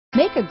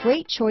Make a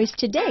great choice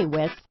today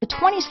with the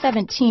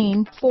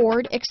 2017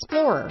 Ford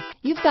Explorer.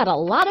 You've got a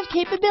lot of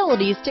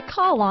capabilities to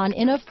call on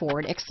in a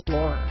Ford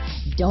Explorer.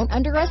 Don't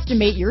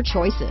underestimate your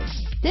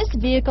choices. This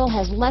vehicle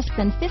has less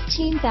than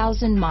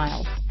 15,000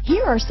 miles.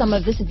 Here are some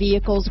of this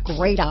vehicle's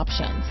great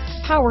options: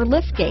 power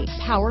liftgate,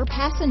 power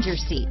passenger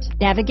seat,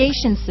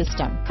 navigation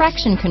system,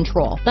 traction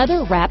control,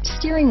 leather-wrapped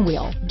steering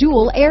wheel,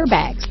 dual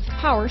airbags,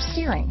 power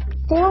steering,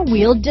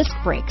 four-wheel disc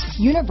brakes,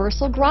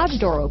 universal garage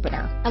door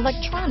opener,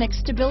 electronic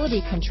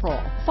stability control,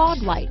 fog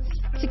lights,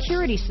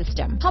 security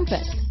system,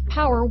 compass,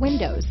 power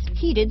windows,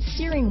 heated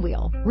steering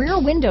wheel,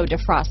 rear window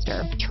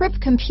defroster, trip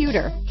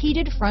computer,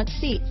 heated front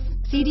seats,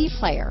 CD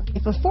player.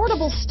 If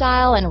affordable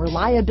style and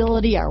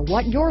reliability are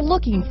what you're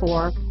looking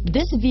for,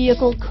 this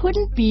vehicle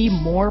couldn't be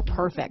more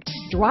perfect.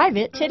 Drive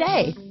it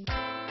today.